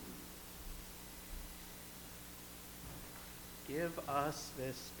Give us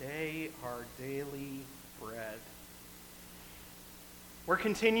this day our daily bread. We're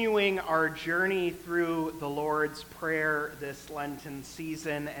continuing our journey through the Lord's Prayer this Lenten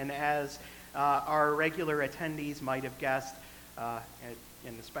season, and as our regular attendees might have guessed,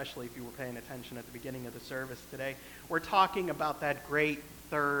 and especially if you were paying attention at the beginning of the service today, we're talking about that great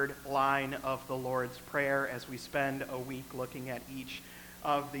third line of the Lord's Prayer as we spend a week looking at each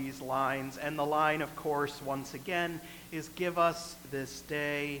of these lines. And the line, of course, once again, is give us this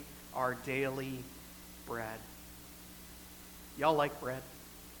day our daily bread. Y'all like bread?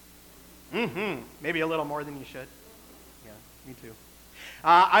 Maybe a little more than you should. Yeah, me too.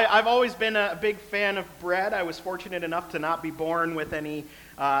 I've always been a big fan of bread. I was fortunate enough to not be born with any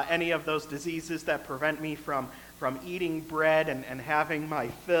of those diseases that prevent me from eating bread and having my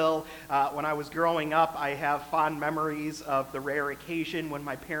fill. When I was growing up, I have fond memories of the rare occasion when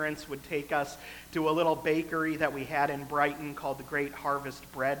my parents would take us to a little bakery that we had in Brighton called the Great Harvest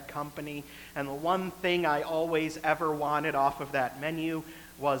Bread Company. And the one thing I always ever wanted off of that menu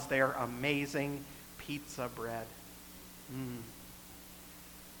was their amazing pizza bread.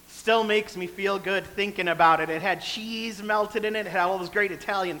 Still makes me feel good thinking about it. It had cheese melted in it. It had all those great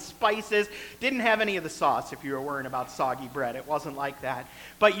Italian spices. Didn't have any of the sauce if you were worrying about soggy bread. It wasn't like that.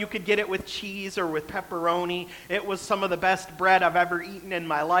 But you could get it with cheese or with pepperoni. It was some of the best bread I've ever eaten in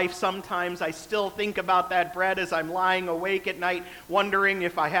my life. Sometimes I still think about that bread as I'm lying awake at night, wondering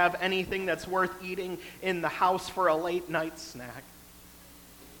if I have anything that's worth eating in the house for a late night snack.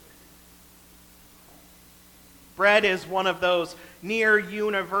 Bread is one of those near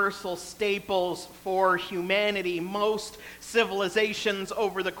universal staples for humanity. Most civilizations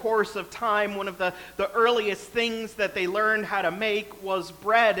over the course of time, one of the earliest things that they learned how to make was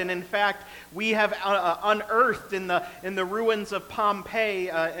bread. And in fact, we have unearthed in the ruins of Pompeii,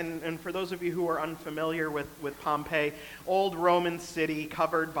 and for those of you who are unfamiliar with Pompeii, old Roman city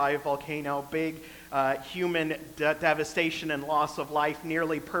covered by a volcano, big human devastation and loss of life,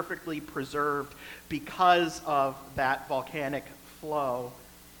 nearly perfectly preserved because of that volcanic flow.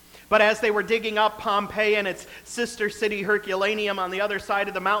 But as they were digging up Pompeii and its sister city Herculaneum on the other side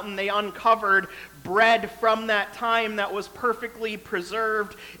of the mountain, they uncovered bread from that time that was perfectly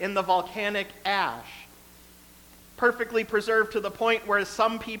preserved in the volcanic ash. Perfectly preserved to the point where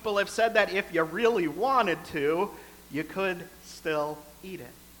some people have said that if you really wanted to, you could still eat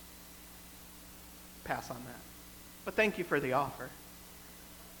it. Pass on that. But thank you for the offer.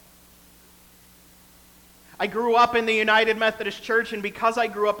 I grew up in the United Methodist Church, and because I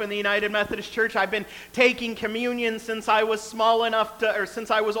grew up in the United Methodist Church, I've been taking communion since I was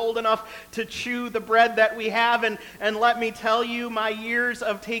since I was old enough to chew the bread that we have. And let me tell you, my years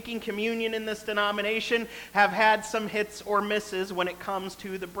of taking communion in this denomination have had some hits or misses when it comes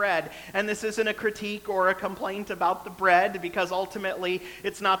to the bread. And this isn't a critique or a complaint about the bread, because ultimately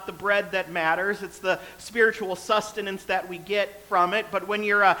it's not the bread that matters, it's the spiritual sustenance that we get from it. But when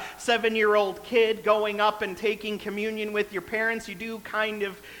you're a 7-year-old kid going up and taking communion with your parents, you do kind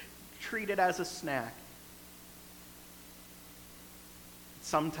of treat it as a snack.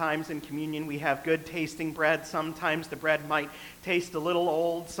 Sometimes in communion we have good tasting bread. Sometimes the bread might taste a little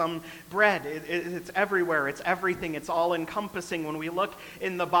old. Some bread, it's everywhere. It's everything. It's all encompassing. When we look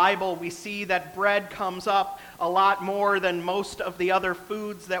in the Bible, we see that bread comes up a lot more than most of the other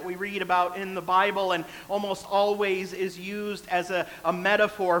foods that we read about in the Bible, and almost always is used as a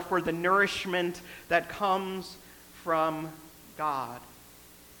metaphor for the nourishment that comes from God.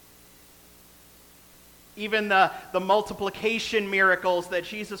 Even the multiplication miracles that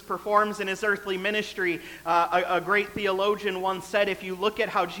Jesus performs in his earthly ministry, a great theologian once said, if you look at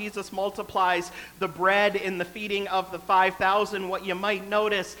how Jesus multiplies the bread in the feeding of the 5,000, what you might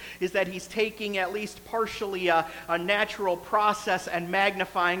notice is that he's taking at least partially a natural process and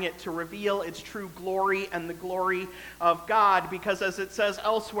magnifying it to reveal its true glory and the glory of God. Because as it says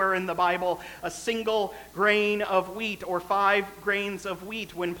elsewhere in the Bible, a single grain of wheat or 5 grains of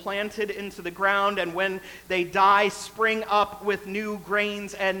wheat, when planted into the ground and when they die, spring up with new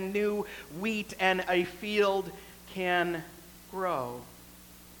grains and new wheat, and a field can grow.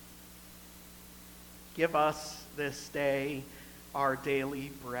 Give us this day our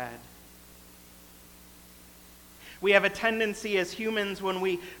daily bread. We have a tendency as humans when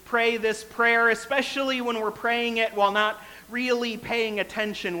we pray this prayer, especially when we're praying it while not really paying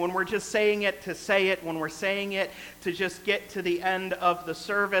attention, when we're just saying it to say it, when we're saying it to just get to the end of the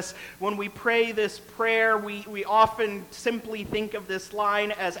service. When we pray this prayer, we often simply think of this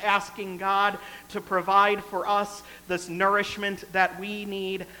line as asking God to provide for us this nourishment that we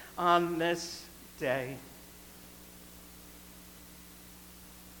need on this day.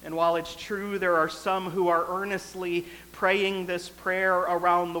 And while it's true there are some who are earnestly praying this prayer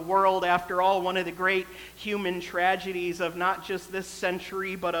around the world, after all, one of the great human tragedies of not just this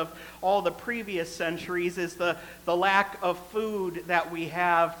century, but of all the previous centuries is the lack of food that we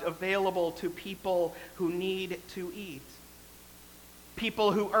have available to people who need to eat.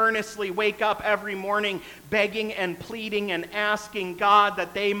 People who earnestly wake up every morning begging and pleading and asking God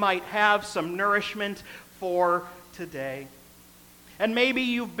that they might have some nourishment for today. And maybe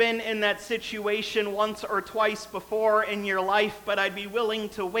you've been in that situation once or twice before in your life, but I'd be willing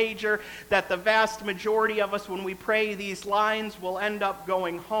to wager that the vast majority of us, when we pray these lines, will end up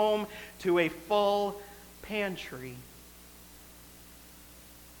going home to a full pantry.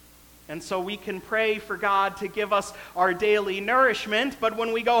 And so we can pray for God to give us our daily nourishment, but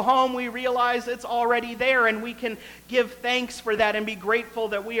when we go home, we realize it's already there, and we can give thanks for that and be grateful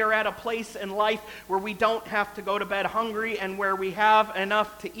that we are at a place in life where we don't have to go to bed hungry and where we have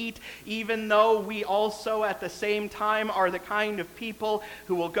enough to eat, even though we also at the same time are the kind of people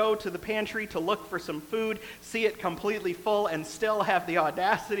who will go to the pantry to look for some food, see it completely full, and still have the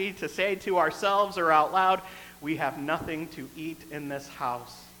audacity to say to ourselves or out loud, "We have nothing to eat in this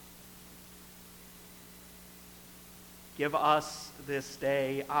house." Give us this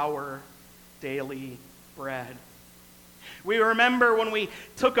day our daily bread. We remember when we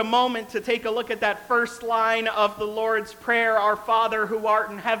took a moment to take a look at that first line of the Lord's Prayer, "Our Father who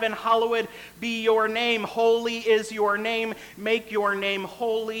art in heaven, hallowed be your name. Holy is your name. Make your name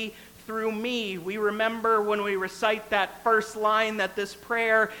holy through me." We remember when we recite that first line that this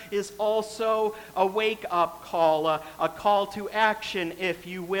prayer is also a wake-up call, a call to action, if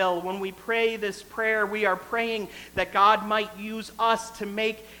you will. When we pray this prayer, we are praying that God might use us to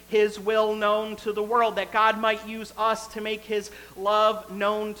make his will known to the world, that God might use us to make his love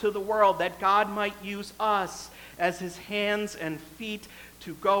known to the world, that God might use us as his hands and feet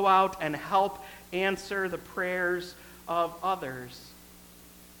to go out and help answer the prayers of others.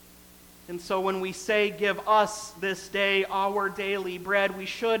 And so when we say, "Give us this day our daily bread," we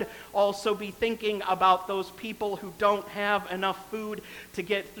should also be thinking about those people who don't have enough food to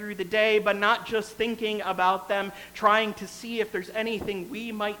get through the day, but not just thinking about them, trying to see if there's anything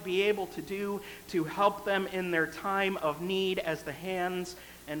we might be able to do to help them in their time of need as the hands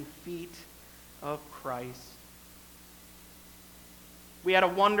and feet of Christ. We had a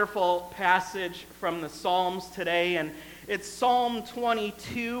wonderful passage from the Psalms today, and it's Psalm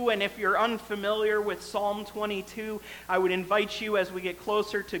 22, and if you're unfamiliar with Psalm 22, I would invite you as we get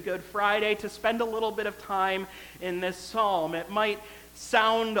closer to Good Friday to spend a little bit of time in this psalm. It might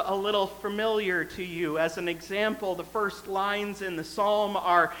sound a little familiar to you. As an example, the first lines in the psalm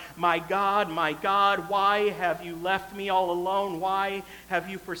are, my God, why have you left me all alone? Why have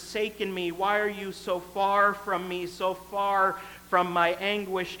you forsaken me? Why are you so far from me, so far from my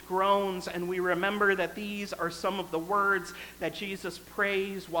anguished groans?" And we remember that these are some of the words that Jesus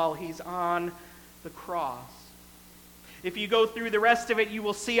prays while he's on the cross. If you go through the rest of it, you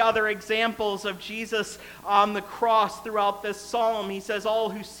will see other examples of Jesus on the cross throughout this psalm. He says, "All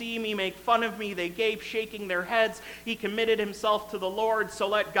who see me make fun of me. They gape, shaking their heads. He committed himself to the Lord, so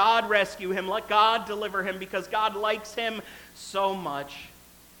let God rescue him. Let God deliver him, because God likes him so much."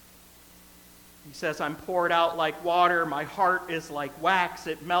 He says, "I'm poured out like water. My heart is like wax.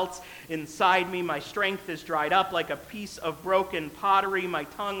 It melts inside me. My strength is dried up like a piece of broken pottery. My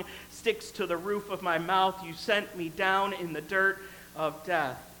tongue sticks to the roof of my mouth. You sent me down in the dirt of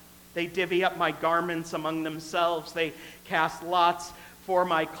death. They divvy up my garments among themselves. They cast lots for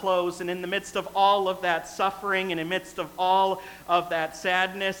my clothes." And in the midst of all of that suffering and in the midst of all of that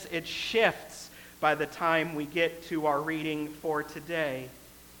sadness, it shifts by the time we get to our reading for today.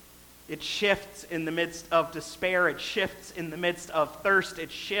 It shifts in the midst of despair. It shifts in the midst of thirst. It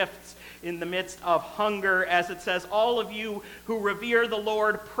shifts in the midst of hunger, as it says, "All of you who revere the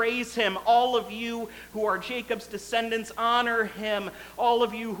Lord, praise him. All of you who are Jacob's descendants, honor him. All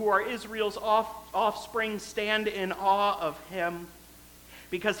of you who are Israel's offspring, stand in awe of him.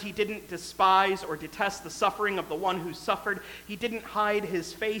 Because he didn't despise or detest the suffering of the one who suffered. He didn't hide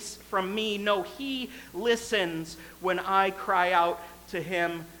his face from me. No, he listens when I cry out to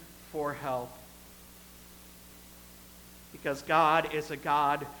him for help." Because God is a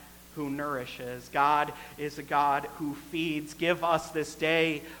God who nourishes. God is a God who feeds. Give us this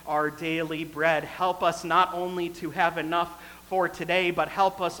day our daily bread. Help us not only to have enough for today, but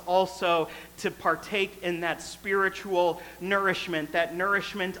help us also to partake in that spiritual nourishment, that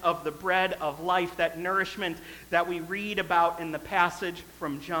nourishment of the bread of life, that nourishment that we read about in the passage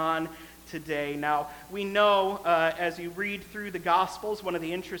from John today. Now, we know as you read through the Gospels, one of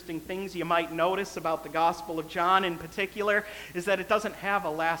the interesting things you might notice about the Gospel of John in particular is that it doesn't have a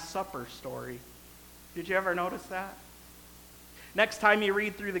Last Supper story. Did you ever notice that? Next time you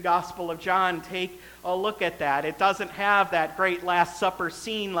read through the Gospel of John, take a look at that. It doesn't have that great Last Supper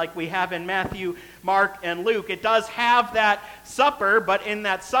scene like we have in Matthew, Mark, and Luke. It does have that supper, but in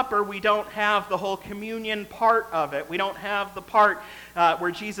that supper we don't have the whole communion part of it. We don't have the part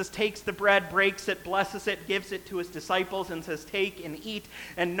where Jesus takes the bread, breaks it, blesses it, gives it to his disciples, and says, "Take and eat."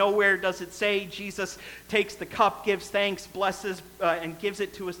 And nowhere does it say Jesus takes the cup, gives thanks, blesses, and gives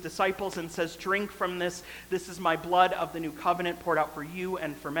it to his disciples and says, "Drink from this. This is my blood of the new covenant poured out for you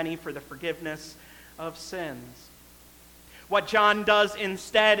and for many for the forgiveness of sins." What John does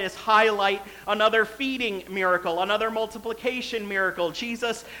instead is highlight another feeding miracle, another multiplication miracle.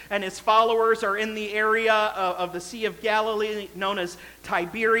 Jesus and his followers are in the area of the Sea of Galilee known as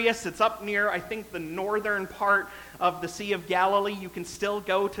Tiberias. It's up near, I think, the northern part of the Sea of Galilee. You can still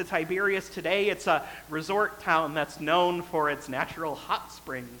go to Tiberias today. It's a resort town that's known for its natural hot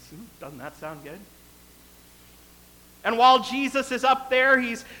springs. Doesn't that sound good? And while Jesus is up there,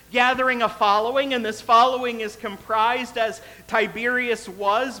 he's gathering a following, and this following is comprised, as Tiberias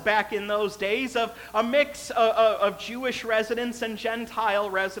was back in those days, of a mix of Jewish residents and Gentile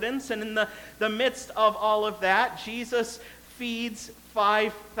residents. And in the midst of all of that, Jesus feeds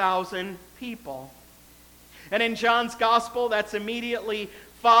 5,000 people. And in John's Gospel, that's immediately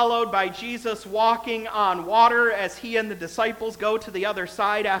followed by Jesus walking on water as he and the disciples go to the other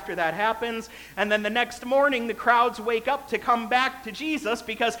side after that happens. And then the next morning, the crowds wake up to come back to Jesus,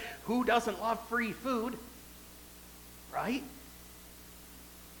 because who doesn't love free food? Right?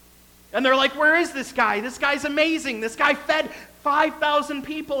 And they're like, "Where is this guy? This guy's amazing. This guy fed 5,000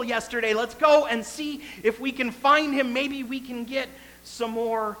 people yesterday. Let's go and see if we can find him. Maybe we can get some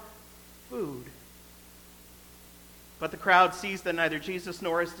more food." But the crowd sees that neither Jesus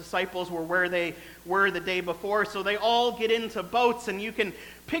nor his disciples were where they were the day before, so they all get into boats, and you can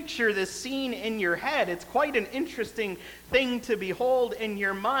picture this scene in your head. It's quite an interesting thing to behold in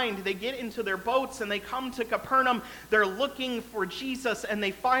your mind. They get into their boats, and they come to Capernaum. They're looking for Jesus, and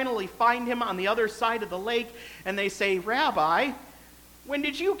they finally find him on the other side of the lake, and they say, "Rabbi, when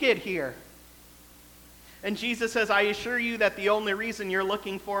did you get here?" And Jesus says, "I assure you that the only reason you're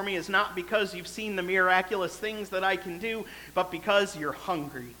looking for me is not because you've seen the miraculous things that I can do, but because you're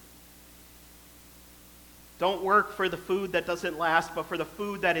hungry. Don't work for the food that doesn't last, but for the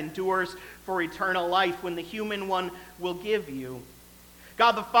food that endures for eternal life, when the human one will give you."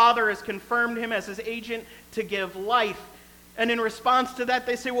 God the Father has confirmed him as his agent to give life. And in response to that,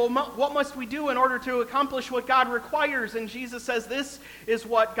 they say, "Well, what must we do in order to accomplish what God requires?" And Jesus says, "This is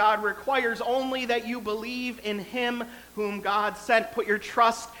what God requires, only that you believe in him whom God sent. Put your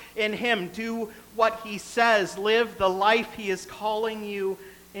trust in him. Do what he says. Live the life he is calling you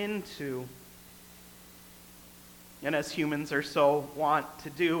into." And as humans are so wont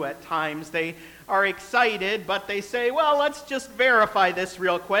to do at times, they are excited, but they say, "Well, let's just verify this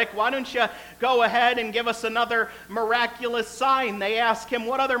real quick. Why don't you go ahead and give us another miraculous sign?" They ask him,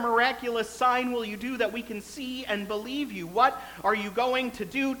 "What other miraculous sign will you do that we can see and believe you? What are you going to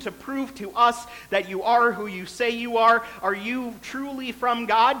do to prove to us that you are who you say you are? Are you truly from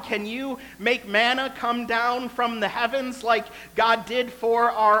God? Can you make manna come down from the heavens like God did for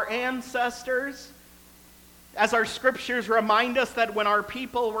our ancestors?" As our scriptures remind us that when our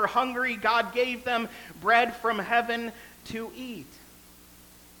people were hungry, God gave them bread from heaven to eat.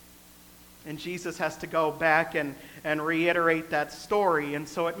 And Jesus has to go back and reiterate that story, and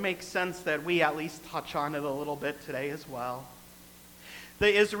so it makes sense that we at least touch on it a little bit today as well.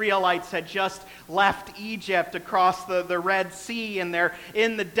 The Israelites had just left Egypt across the Red Sea, and they're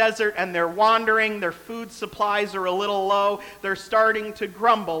in the desert, and they're wandering. Their food supplies are a little low. They're starting to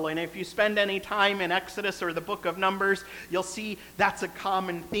grumble, and if you spend any time in Exodus or the book of Numbers, you'll see that's a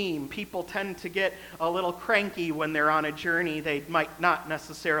common theme. People tend to get a little cranky when they're on a journey they might not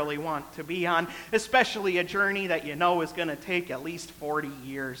necessarily want to be on, especially a journey that you know is going to take at least 40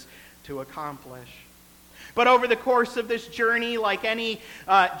 years to accomplish. But over the course of this journey, like any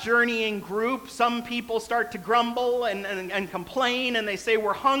journeying group, some people start to grumble and complain, and they say,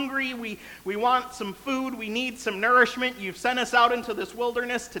 "We're hungry, we want some food, we need some nourishment. You've sent us out into this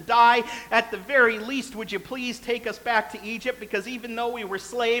wilderness to die. At the very least, would you please take us back to Egypt? Because even though we were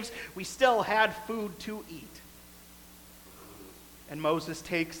slaves, we still had food to eat." And Moses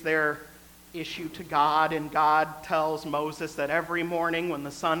takes their issue to God, and God tells Moses that every morning when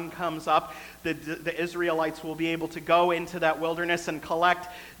the sun comes up, the Israelites will be able to go into that wilderness and collect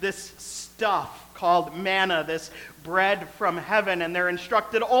this stuff called manna, this bread from heaven, and they're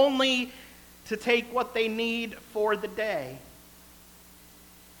instructed only to take what they need for the day.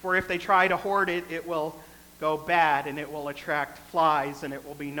 For if they try to hoard it, it will go bad, and it will attract flies, and it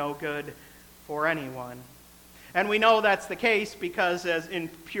will be no good for anyone. And we know that's the case because, as in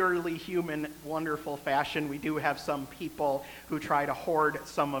purely human, wonderful fashion, we do have some people who try to hoard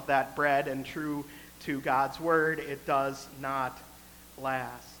some of that bread, and true to God's word, it does not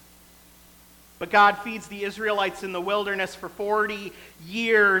last. But God feeds the Israelites in the wilderness for 40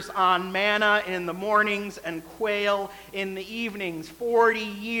 years on manna in the mornings and quail in the evenings. 40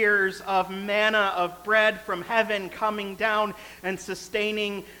 years of manna, of bread from heaven coming down and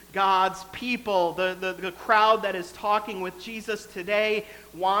sustaining God's people. The crowd that is talking with Jesus today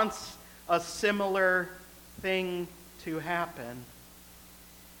wants a similar thing to happen.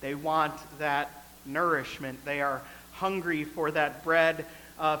 They want that nourishment. They are hungry for that bread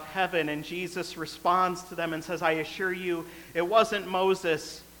of heaven. And Jesus responds to them and says, I assure you, it wasn't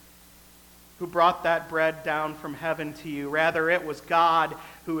Moses who brought that bread down from heaven to you. Rather, it was God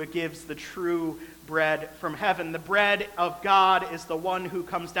who gives the true bread from heaven. The bread of God is the one who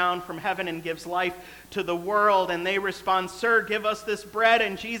comes down from heaven and gives life to the world. And they respond, Sir, give us this bread.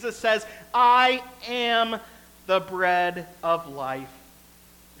 And Jesus says, I am the bread of life.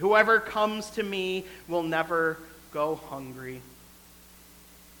 Whoever comes to me will never go hungry.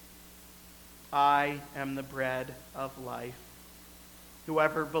 I am the bread of life.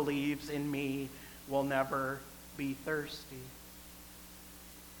 Whoever believes in me will never be thirsty.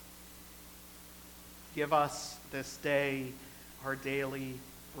 Give us this day our daily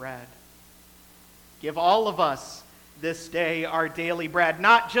bread. Give all of us this day our daily bread.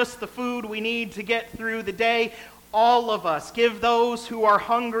 Not just the food we need to get through the day. All of us. Give those who are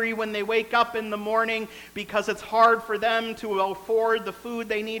hungry when they wake up in the morning because it's hard for them to afford the food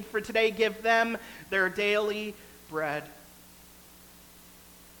they need for today. Give them their daily bread.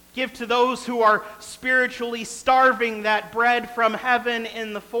 Give to those who are spiritually starving that bread from heaven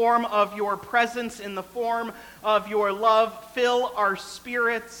in the form of your presence, in the form of your love. Fill our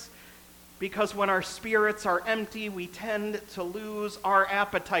spirits, because when our spirits are empty, we tend to lose our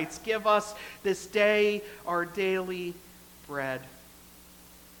appetites. Give us this day our daily bread.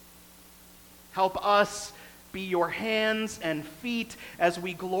 Help us be your hands and feet as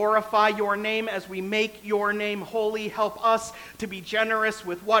we glorify your name, as we make your name holy. Help us to be generous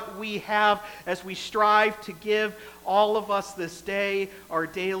with what we have as we strive to give all of us this day our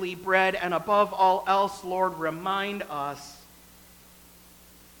daily bread. And above all else, Lord, remind us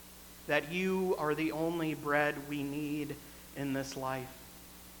that you are the only bread we need in this life.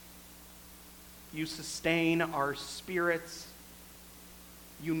 You sustain our spirits.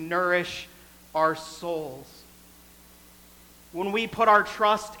 You nourish our souls. When we put our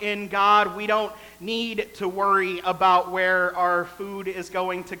trust in God, we don't need to worry about where our food is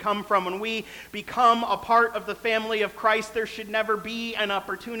going to come from. When we become a part of the family of Christ, there should never be an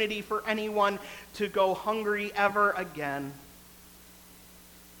opportunity for anyone to go hungry ever again.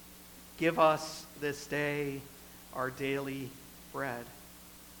 Give us this day our daily bread.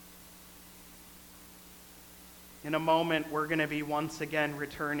 In a moment, we're going to be once again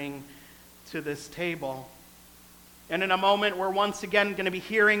returning to this table. And in a moment, we're once again going to be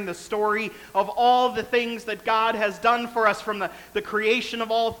hearing the story of all the things that God has done for us, from the creation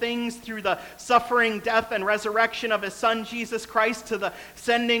of all things through the suffering, death, and resurrection of his Son, Jesus Christ, to the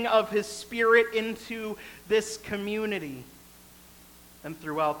sending of his Spirit into this community and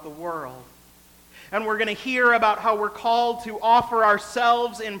throughout the world. And we're going to hear about how we're called to offer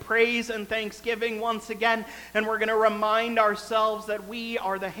ourselves in praise and thanksgiving once again. And we're going to remind ourselves that we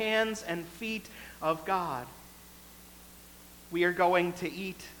are the hands and feet of God. We are going to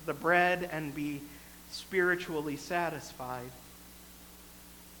eat the bread and be spiritually satisfied.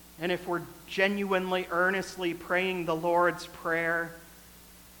 And if we're genuinely, earnestly praying the Lord's Prayer,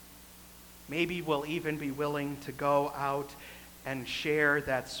 maybe we'll even be willing to go out and share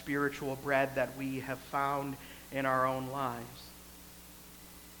that spiritual bread that we have found in our own lives.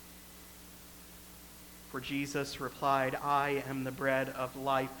 For Jesus replied, I am the bread of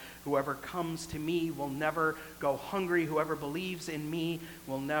life. Whoever comes to me will never go hungry. Whoever believes in me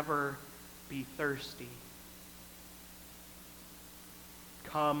will never be thirsty.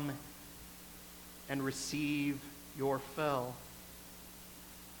 Come and receive your fill.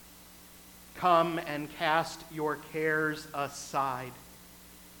 Come and cast your cares aside.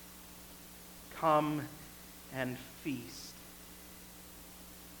 Come and feast.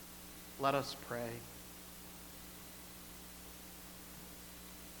 Let us pray.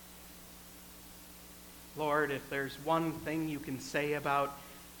 Lord, if there's one thing you can say about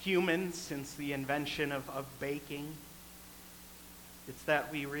humans since the invention of baking, it's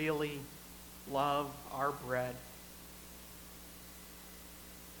that we really love our bread.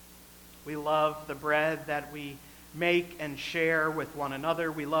 We love the bread that we make and share with one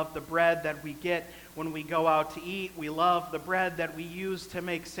another. We love the bread that we get when we go out to eat. We love the bread that we use to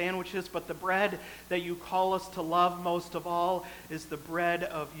make sandwiches. But the bread that you call us to love most of all is the bread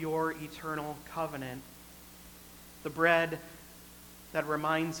of your eternal covenant. The bread that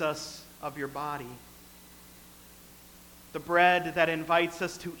reminds us of your body. The bread that invites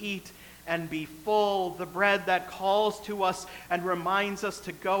us to eat and be full. The bread that calls to us and reminds us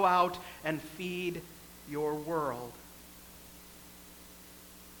to go out and feed your world.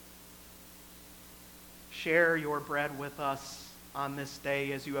 Share your bread with us on this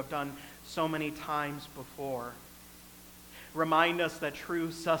day as you have done so many times before. Remind us that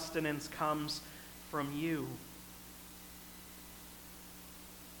true sustenance comes from you.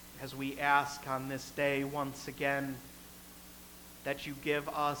 As we ask on this day once again that you give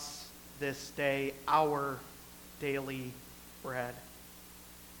us this day our daily bread.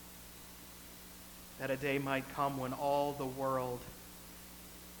 That a day might come when all the world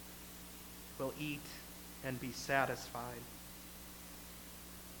will eat and be satisfied.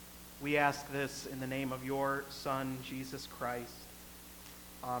 We ask this in the name of your Son, Jesus Christ.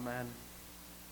 Amen.